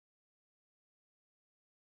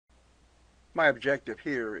My objective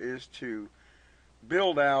here is to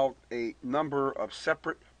build out a number of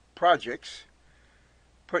separate projects,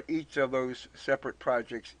 put each of those separate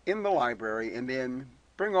projects in the library, and then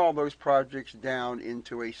bring all those projects down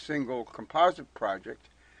into a single composite project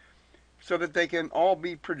so that they can all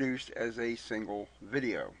be produced as a single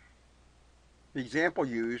video. The example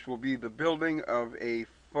used will be the building of a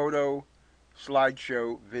photo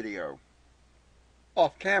slideshow video.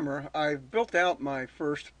 Off camera, I've built out my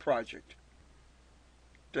first project.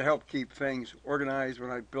 To help keep things organized when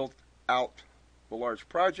I built out the large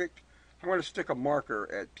project, I'm going to stick a marker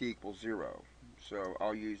at t equals 0. So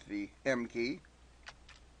I'll use the M key.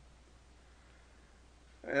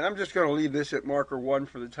 And I'm just going to leave this at marker 1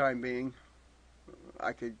 for the time being.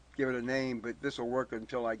 I could give it a name, but this will work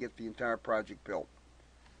until I get the entire project built.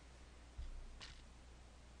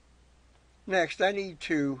 Next, I need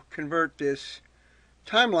to convert this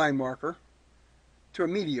timeline marker to a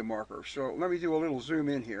media marker. So let me do a little zoom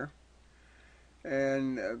in here.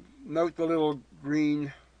 And note the little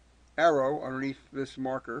green arrow underneath this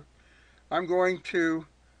marker. I'm going to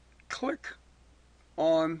click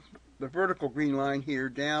on the vertical green line here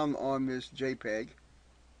down on this JPEG.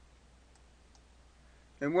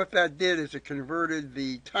 And what that did is it converted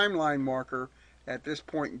the timeline marker at this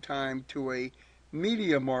point in time to a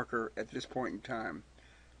media marker at this point in time.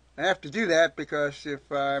 I have to do that because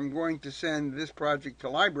if I'm going to send this project to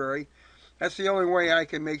library, that's the only way I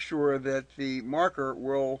can make sure that the marker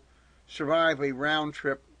will survive a round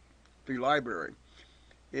trip through library.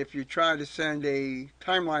 If you try to send a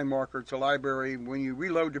timeline marker to library, when you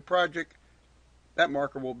reload the project, that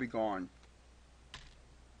marker will be gone.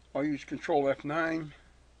 I'll use Control F9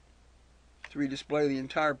 to redisplay the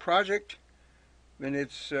entire project. Then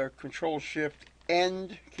it's Control Shift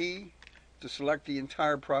End key to select the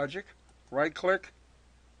entire project. Right click,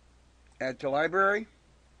 add to library,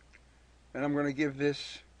 and I'm going to give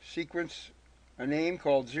this sequence a name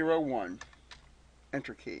called 01.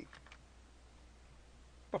 Enter key.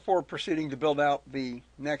 Before proceeding to build out the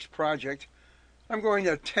next project, I'm going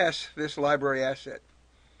to test this library asset.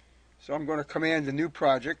 So I'm going to command a new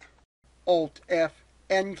project, Alt F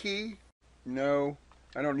N key. No,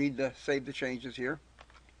 I don't need to save the changes here.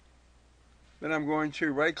 Then I'm going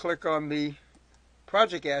to right click on the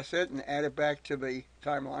project asset and add it back to the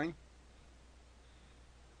timeline.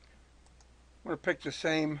 I'm going to pick the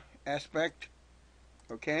same aspect.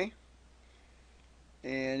 Okay.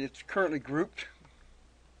 And it's currently grouped.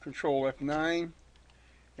 Control F9.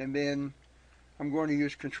 And then I'm going to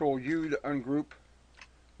use Control U to ungroup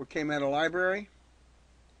what came out of library.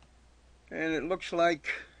 And it looks like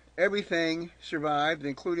everything survived,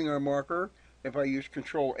 including our marker. If I use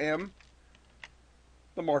Control M,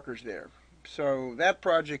 the marker's there. So that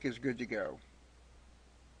project is good to go.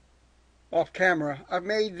 Off camera, I've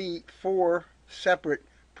made the 4 separate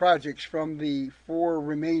projects from the 4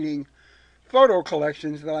 remaining photo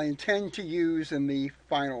collections that I intend to use in the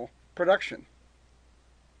final production.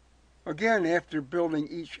 Again, after building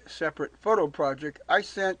each separate photo project, I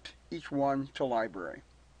sent each one to library.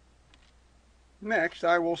 Next,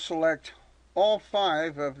 I will select all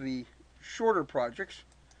 5 of the shorter projects,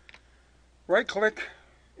 right-click,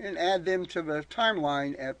 and add them to the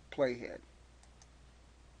timeline at playhead.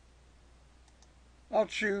 I'll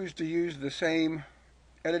choose to use the same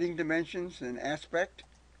editing dimensions and aspect.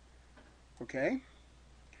 Okay.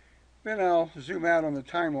 Then I'll zoom out on the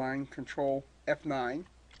timeline, Control F9,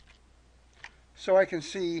 so I can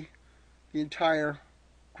see the entire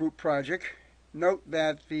group project. Note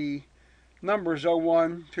that the numbers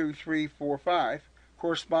 01, 2, 3, 4, 5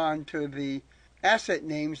 correspond to the asset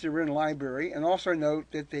names that are in library, and also note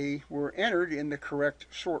that they were entered in the correct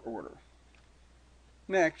sort order.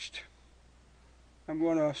 Next, I'm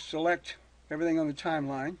going to select everything on the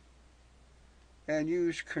timeline and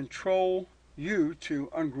use Control U to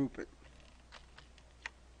ungroup it.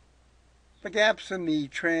 The gaps in the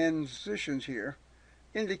transitions here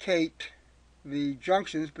indicate the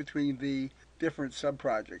junctions between the different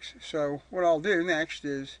subprojects. So what I'll do next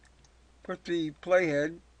is put the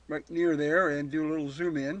playhead right near there and do a little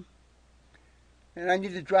zoom in. And I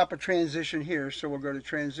need to drop a transition here, so we'll go to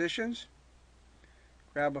Transitions,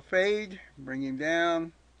 grab a fade, bring him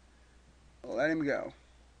down, let him go.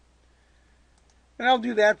 And I'll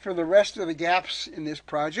do that for the rest of the gaps in this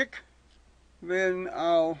project. Then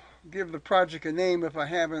I'll give the project a name if I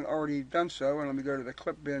haven't already done so, and let me go to the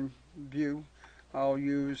clip bin view. I'll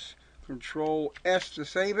use Control S to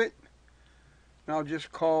save it. And I'll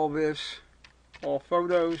just call this All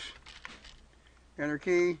Photos, enter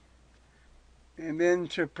key. And then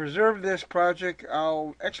to preserve this project,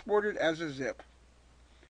 I'll export it as a zip.